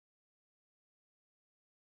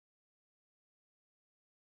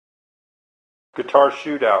Guitar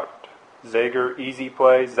Shootout, Zager Easy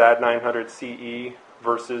Play ZAD 900 CE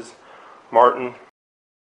versus Martin.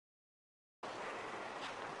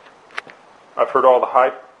 I've heard all the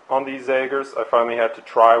hype on these Zagers. I finally had to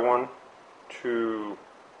try one to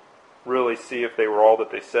really see if they were all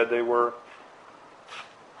that they said they were.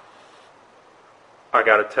 I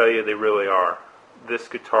gotta tell you, they really are. This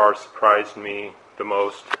guitar surprised me the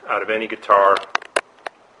most out of any guitar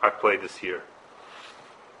I've played this year.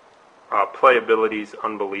 Playability is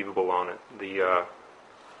unbelievable on it. I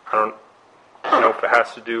don't know if it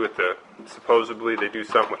has to do with supposedly they do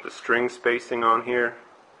something with the string spacing on here.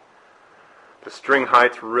 The string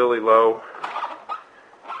height's really low.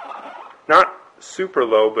 Not super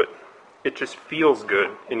low, but it just feels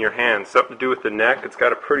good in your hand. Something to do with the neck. It's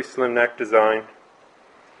got a pretty slim neck design.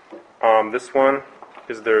 This one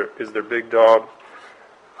is their big dog.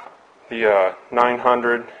 The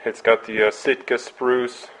 900. It's got the Sitka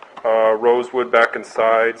spruce. Rosewood back and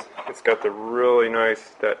sides. It's got the really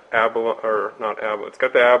nice, it's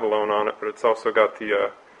got the abalone on it, but it's also got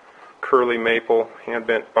the curly maple hand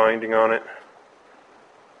bent binding on it.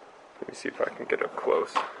 Let me see if I can get up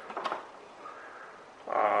close.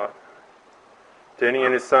 Denny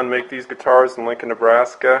and his son make these guitars in Lincoln,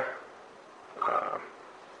 Nebraska.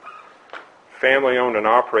 Family owned and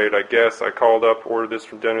operated, I guess. I called up, ordered this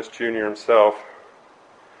from Dennis Jr. himself.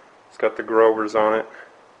 It's got the Grovers on it.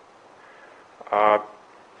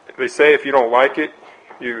 They say if you don't like it,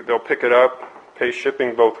 they'll pick it up, pay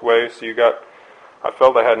shipping both ways. So I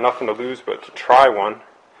felt I had nothing to lose but to try one,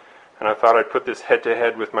 and I thought I'd put this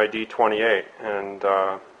head-to-head with my D28 and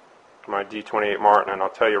my D28 Martin, and I'll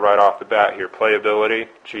tell you right off the bat here, playability,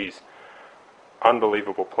 geez,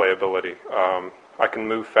 unbelievable playability. I can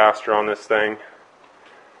move faster on this thing.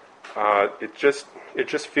 It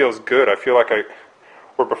just feels good. I feel like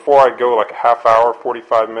before I go like a half hour,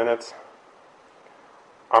 45 minutes,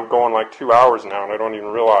 I'm going like 2 hours now, and I don't even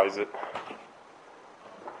realize it.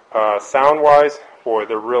 Sound-wise, boy,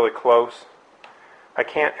 they're really close.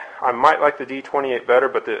 I might like the D28 better,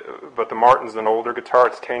 but the Martin's an older guitar.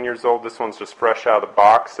 It's 10 years old. This one's just fresh out of the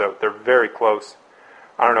box, so they're very close.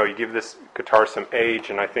 I don't know, you give this guitar some age,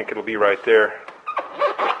 and I think it'll be right there.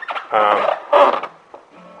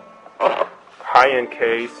 High-end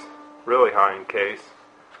case, really high-end case.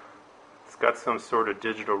 It's got some sort of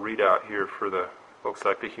digital readout here for looks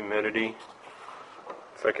like the humidity.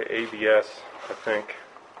 It's like an ABS, I think.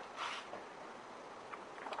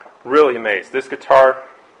 Really amazed. This guitar,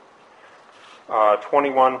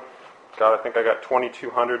 21, I think I got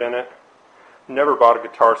 2200 in it. Never bought a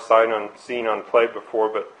guitar seen unplayed before,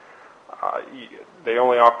 but they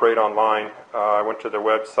only operate online. I went to their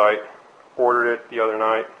website, ordered it the other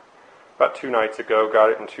night, about 2 nights ago,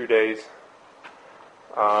 got it in 2 days.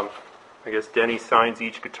 I guess Denny signs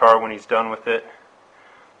each guitar when he's done with it.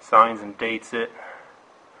 Signs and dates it.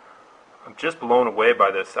 I'm just blown away by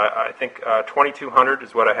this. I think 2200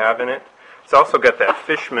 is what I have in it. It's also got that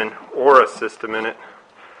Fishman Aura system in it.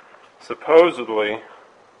 Supposedly,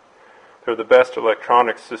 they're the best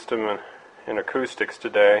electronic system in acoustics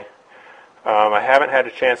today. I haven't had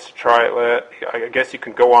a chance to try it yet. I guess you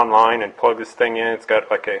can go online and plug this thing in. It's got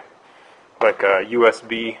like a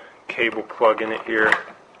USB cable plug in it here.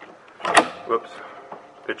 Whoops.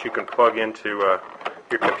 That you can plug into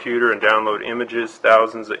your computer and download images,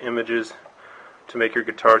 thousands of images to make your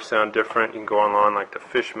guitar sound different. You can go online like the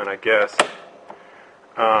Fishman, I guess.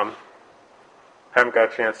 Haven't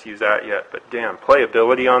got a chance to use that yet, but damn,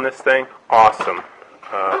 playability on this thing, awesome.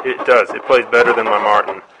 It does. It plays better than my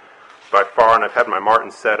Martin by far, and I've had my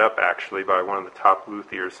Martin set up actually by one of the top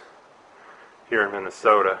luthiers here in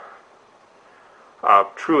Minnesota.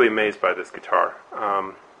 Truly amazed by this guitar.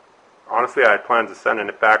 Honestly, I had plans of sending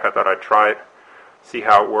it back. I thought I'd try it, see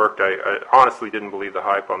how it worked. I honestly didn't believe the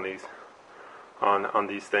hype on these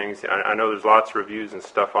things. I know there's lots of reviews and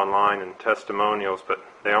stuff online and testimonials, but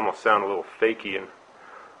they almost sound a little fakey, and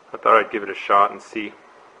I thought I'd give it a shot and see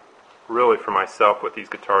really for myself what these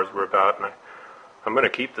guitars were about, and I'm going to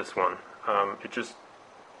keep this one. It just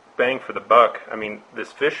bang for the buck. I mean,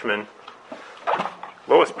 this Fishman,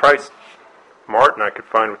 lowest price Martin I could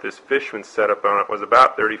find with this Fishman setup on it was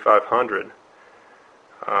about $3,500,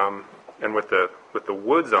 and with the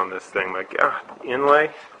woods on this thing, my God, the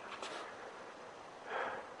inlay.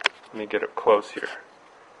 Let me get up close here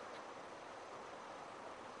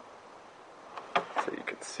so you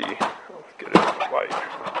can see. Let's get it in the light.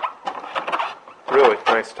 Really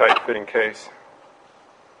nice, tight-fitting case.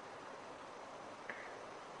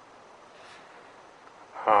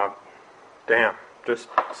 Damn. Just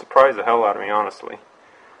surprised the hell out of me, honestly.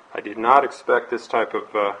 I did not expect this type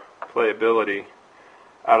of playability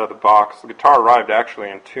out of the box. The guitar arrived actually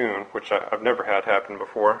in tune, which I've never had happen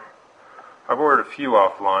before. I've ordered a few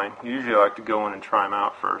offline. Usually I like to go in and try them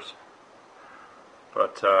out first.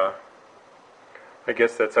 But I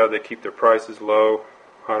guess that's how they keep their prices low.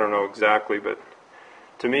 I don't know exactly, but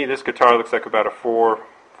to me this guitar looks like about a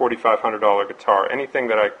 $4,500 guitar. Anything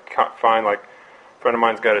that I can't find, like a friend of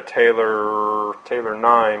mine's got a Taylor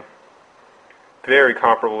 9, very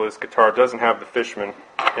comparable to this guitar. Doesn't have the Fishman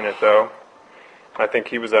in it though. I think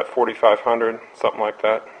he was at $4,500, something like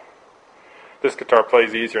that. This guitar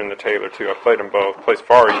plays easier than the Taylor too. I've played them both. Plays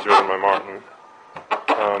far easier than my Martin.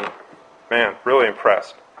 Man, really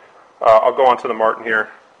impressed. I'll go on to the Martin here.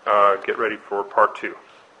 Get ready for part 2.